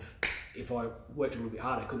I could have, if I worked a little bit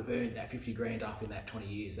harder, I could have earned that 50 grand up in that 20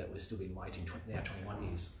 years that we've still been waiting, now 21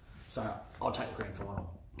 years. So I'll take the grand final.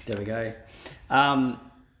 There we go. Can't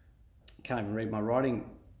even read my writing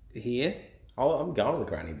here. Oh, I'm going to the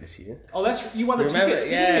granny this year. Oh, you won the tickets,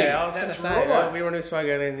 didn't you? I was going to say, right. We won to spoke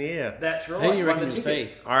earlier in the year. That's right. Who do you reckon you'll see?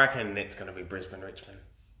 I reckon it's going to be Brisbane, Richmond.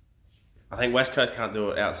 I think West Coast can't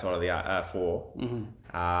do it outside of the 4.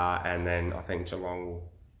 Mm-hmm. And then I think Geelong...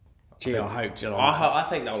 I hope Geelong... I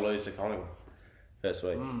think they'll lose to Collingwood first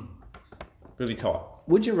week. It'll be tight.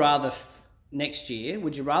 Would you rather, next year,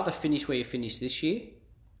 would you rather finish where you finished this year?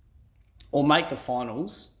 Or make the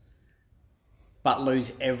finals, but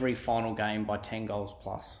lose every final game by 10 goals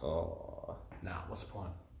plus? Oh. Nah, what's the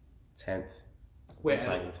point? 10th. Where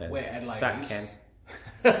Adelaide Sack is.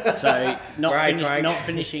 Ken. So not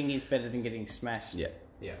finishing is better than getting smashed. Yeah.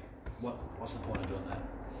 Yeah. What's the point of doing that?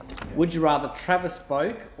 Yeah. Would you rather Travis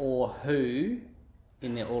Boak or who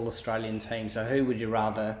in the All-Australian team? So who would you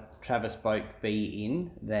rather Travis Boak be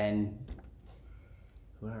in than...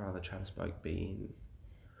 Who would I rather Travis Boak be in?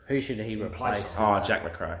 Who should he replace? Oh, Jack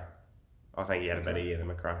McRae. I think he had a better year than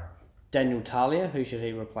McRae. Daniel Talia, who should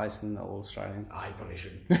he replace in the All-Australian? He probably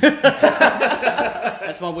shouldn't.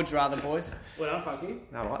 That's my would you rather, boys. Well done, Funky.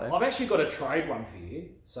 I like that. I've actually got a trade one for you.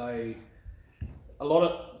 So, a lot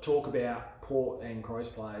of talk about Port and Crows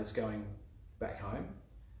players going back home.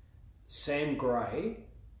 Sam Gray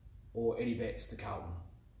or Eddie Betts to Carlton?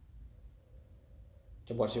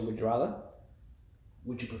 So what's your would you rather?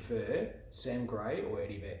 Would you prefer Sam Gray or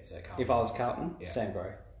Eddie Betts at Carlton? If I was Carlton, Yeah. Sam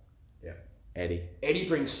Gray. Yeah. Eddie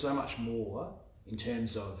brings so much more in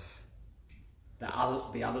terms of the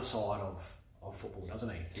other side of football, doesn't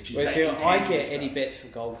he? Which is I get Eddie Betts for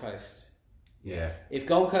Gold Coast. Yeah. If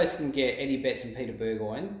Gold Coast can get Eddie Betts and Peter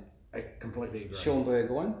Burgoyne, I completely agree. Sean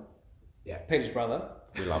Burgoyne, yeah, Peter's brother,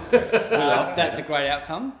 we love that. That's a great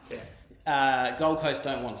outcome. Yeah. Gold Coast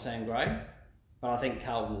don't want Sam Gray, but I think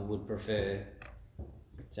Carlton would prefer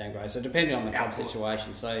Sam Gray. So depending on the club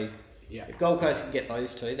situation, so if Gold Coast can get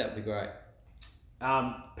those two, that would be great.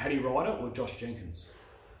 Paddy Ryder or Josh Jenkins?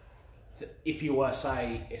 If you were,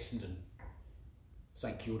 say, Essendon,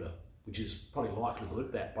 St Kilda, which is probably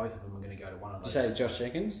likelihood that both of them are going to go to one of those. You say Josh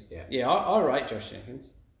Jenkins? Yeah. Yeah, I rate Josh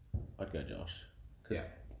Jenkins. I'd go Josh. Yeah.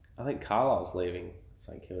 I think Carlisle's leaving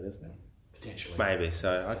St Kilda, isn't he? Potentially. Maybe,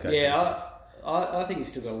 so I'd go Yeah, Jenkins. I think he's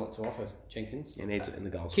still got a lot to offer, Jenkins. He needs it in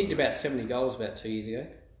the goals. Kicked about 70 goals about 2 years ago.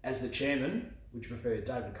 As the chairman, would you prefer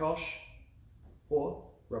David Koch or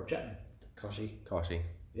Rob Chapman? Koshy.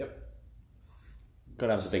 Yep. Got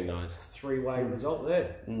to have the big nose. 3-way result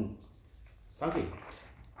there. Funky.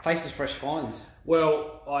 Faces fresh finds.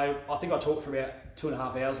 Well, I think I talked for about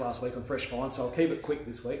 2.5 hours last week on fresh finds, so I'll keep it quick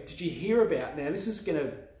this week. Did you hear about, now this is going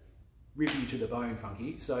to rip you to the bone,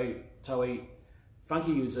 Funky. So, Toey,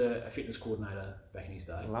 Funky was a fitness coordinator back in his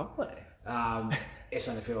day. Lovely.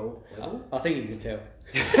 SNFL level. I think you can tell.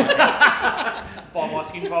 By my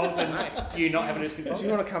skin folds and you not having a skin folds. Do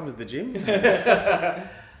you want to come to the gym?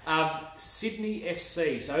 Sydney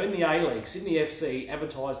FC. So in the A-League, Sydney FC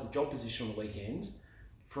advertised the job position on the weekend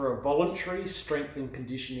for a voluntary strength and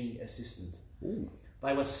conditioning assistant. Ooh.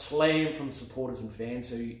 They were slammed from supporters and fans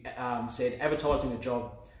who said advertising a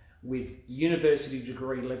job with university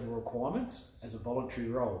degree level requirements as a voluntary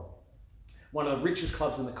role. One of the richest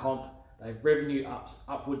clubs in the comp. They've revenue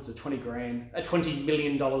upwards of $20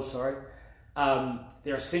 million.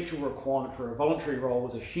 Their essential requirement for a voluntary role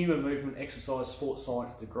was a human movement, exercise, sports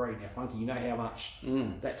science degree. Now, Funky, you know how much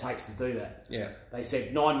that takes to do that. Yeah. They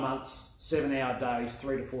said 9 months, 7-hour days,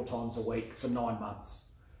 3 to 4 times a week for 9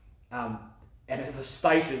 months. And it was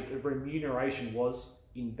stated the remuneration was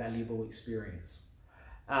invaluable experience.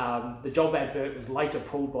 The job advert was later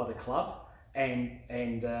pulled by the club, and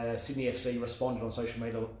Sydney FC responded on social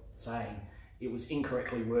media saying it was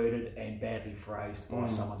incorrectly worded and badly phrased by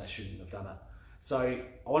someone that shouldn't have done it. So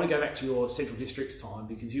I want to go back to your Central Districts time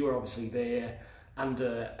because you were obviously there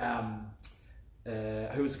under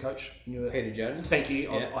who was the coach? Peter Jones. Thank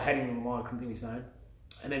you. Yeah. I had him in mind. I couldn't think of his name.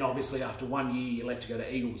 And then obviously after 1 year you left to go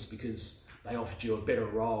to Eagles because they offered you a better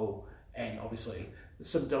role and obviously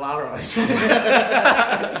some Delaros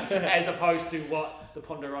as opposed to what the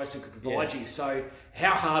Ponderosa could provide you. So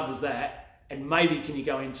how hard was that? And maybe can you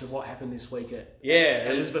go into what happened this week at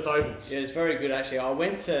Elizabeth Oval? Yeah, it's very good actually. I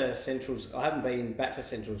went to Centrals. I haven't been back to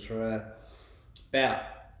Centrals for about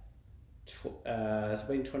it's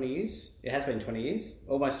been 20 years. It has been 20 years,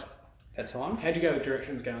 almost that time. How'd you go with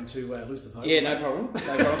directions going to Elizabeth Oval? Yeah, no problem.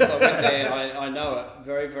 So I went there. I know it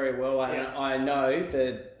very, very well. I know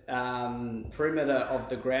the perimeter of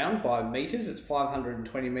the ground by metres. It's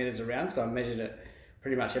 520 metres around, so I measured it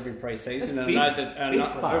pretty much every pre-season. That's and big, I know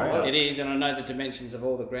that it is, and I know the dimensions of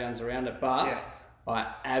all the grounds around it. But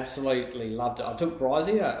I absolutely loved it. I took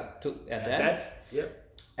Brizzy, I took our dad.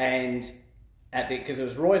 Yep. And because it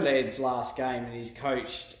was Roy Laird's last game, and he's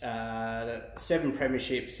coached 7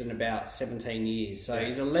 premierships in about 17 years. So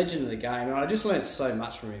he's a legend of the game, and I just learned so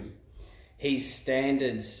much from him. His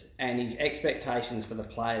standards and his expectations for the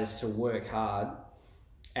players to work hard.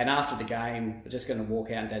 And after the game, we're just going to walk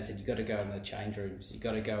out, and Dad said, "You've got to go in the change rooms. You've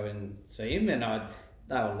got to go and see him." And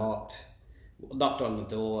they were locked. Knocked on the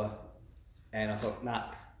door, and I thought, "Nah,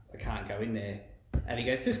 I can't go in there." And he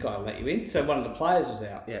goes, "This guy will let you in." So one of the players was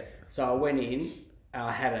out. Yeah. So I went in, and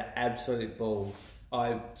I had an absolute ball.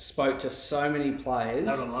 I spoke to so many players.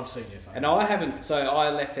 I love seeing you. And I haven't. So I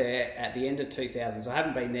left there at the end of 2000. So I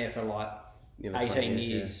haven't been there for like 18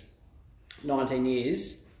 years, 19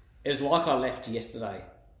 years. It was like I left yesterday.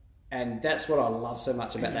 And that's what I love so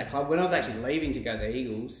much about that club. When I was actually leaving to go to the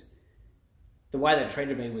Eagles, the way they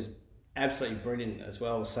treated me was absolutely brilliant as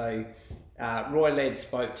well. So Roy Laird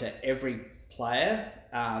spoke to every player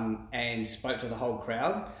and spoke to the whole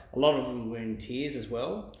crowd. A lot of them were in tears as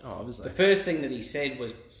well. Oh, obviously. The first thing that he said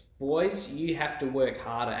was, "Boys, you have to work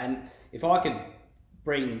harder." And if I could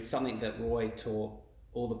bring something that Roy taught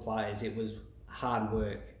all the players, it was hard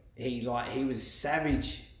work. He was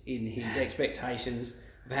savage in his expectations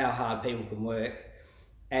of how hard people can work.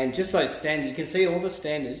 And just those standards, you can see all the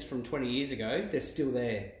standards from 20 years ago, they're still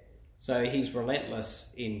there. So he's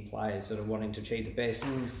relentless in players that are wanting to achieve the best.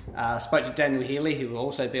 Spoke to Daniel Healy, who will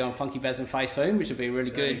also be on Funky Baz and Face soon, which will be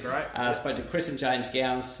really good. Great. Spoke to Chris and James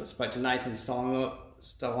Gowns. Spoke to Nathan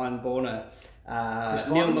Steinborner,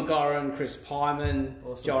 Neil McGorran, Chris Pyman,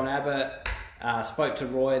 awesome. John Abbott. Spoke to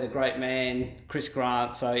Roy, the great man, Chris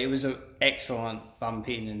Grant. So it was an excellent bump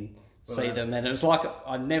in and see them. And it was like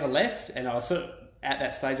I never left, and I was sort of at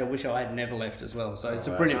that stage I wish I had never left as well. So it's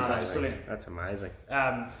a brilliant place. That's amazing.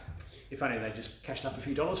 If only they just cashed up a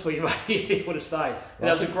few dollars for you, mate, you would have stayed. But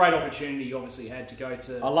that was a great opportunity you obviously had to go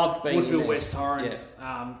to I loved being Woodville, West Torrens,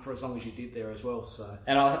 for as long as you did there as well. So,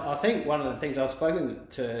 and I think one of the things I've spoken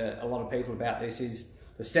to a lot of people about this is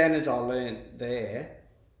the standards I learned there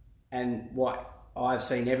and what I've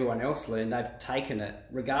seen everyone else learn. They've taken it,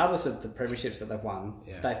 regardless of the premierships that they've won,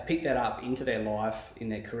 they've picked that up into their life, in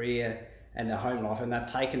their career and their home life, and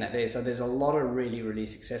they've taken that there. So there's a lot of really, really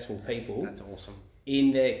successful people. That's awesome.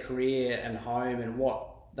 In their career and home and what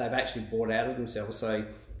they've actually brought out of themselves. So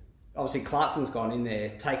obviously Clarkson's gone in there,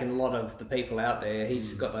 taken a lot of the people out there.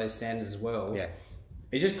 He's got those standards as well. Yeah.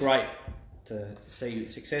 It's just great to see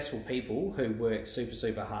successful people who work super,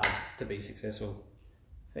 super hard to be successful.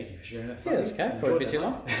 Thank you for sharing that. Yeah, that's okay. Probably a bit too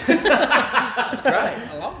long. That's great.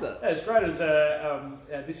 I loved it. As great as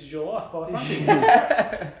This Is Your Life by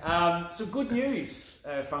Funky. Some good news,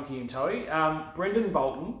 Funky and Toey. Brendan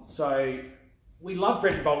Bolton. So we love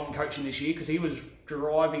Brendan Bolton coaching this year because he was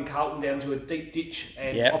driving Carlton down to a deep ditch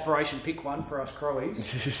and Operation Pick One for us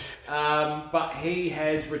Crowies. But he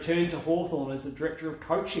has returned to Hawthorn as the Director of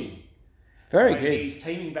Coaching. Very good. He's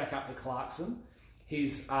teaming back up with Clarkson.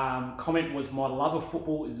 His comment was, "My love of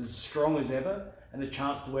football is as strong as ever, and the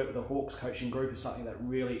chance to work with the Hawks coaching group is something that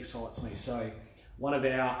really excites me." So one of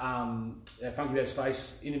our Funky Baz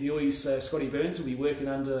Face interviewees, Scotty Burns, will be working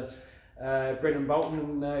under Brendan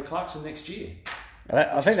Bolton and Clarkson next year.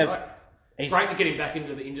 I think that's great to get him back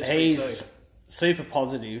into the industry too. He's super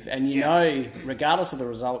positive, and you know, regardless of the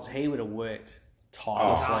results, he would have worked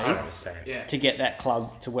tirelessly to get that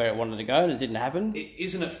club to where it wanted to go, and it didn't happen.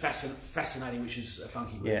 Isn't it fascinating, which is a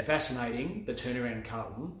funky word, fascinating, the turnaround in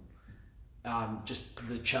Carlton, just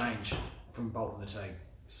the change from Bolton to team.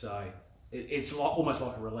 So it's almost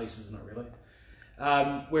like a release, isn't it, really?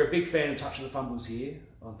 We're a big fan of Touch of the Fumbles here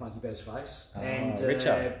on Funky Baz Face. And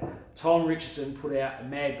Tom Richardson put out a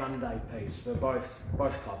Mad Monday piece for both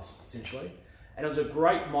clubs, essentially. And it was a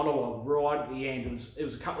great monologue right at the end. It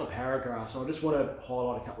was a couple of paragraphs. And I just want to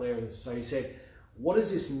highlight a couple of areas. So he said, "What is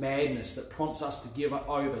this madness that prompts us to give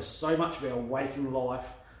over so much of our waking life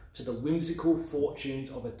to the whimsical fortunes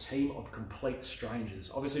of a team of complete strangers?"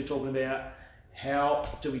 Obviously talking about how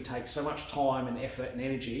do we take so much time and effort and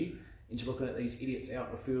energy into looking at these idiots out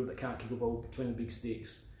in the field that can't kick a ball between the big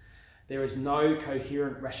sticks. There is no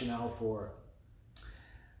coherent rationale for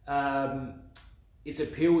it. Its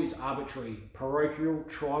appeal is arbitrary, parochial,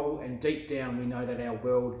 tribal, and deep down we know that our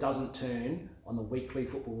world doesn't turn on the weekly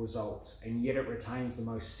football results, and yet it retains the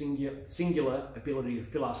most singular ability to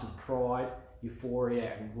fill us with pride,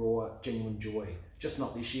 euphoria, and raw, genuine joy. Just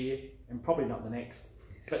not this year, and probably not the next.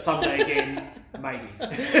 But someday again, maybe.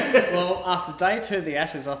 Well, after day 2 of the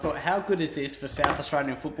Ashes, I thought, how good is this for South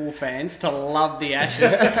Australian football fans to love the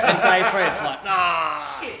Ashes? And day 3, it's like,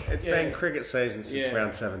 shit. It's been cricket season since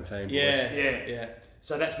round 17, boys. Yeah.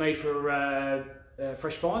 So that's me for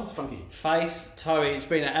fresh finds, Funky? Face, Toey, it's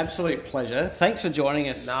been an absolute pleasure. Thanks for joining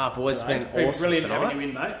us. Nah, boys, today. it's been awesome Brilliant tonight. having you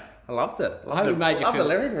in, mate. I loved it. I hope it made you Love feel... the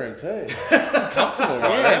living room too. Comfortable,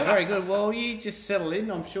 right? Yeah, very good. Well, you just settle in.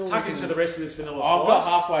 I'm sure. Tuck into the rest of this vanilla I've got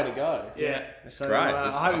slice. halfway to go. Yeah. So Great, I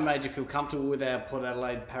this hope it stuff. made you feel comfortable with our Port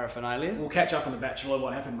Adelaide paraphernalia. We'll catch up on The Bachelor,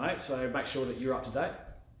 what happened, mate. So make sure that you're up to date.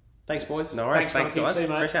 Thanks, boys. No worries. Thanks, Thanks Funky. guys. See you,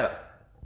 mate. Appreciate it.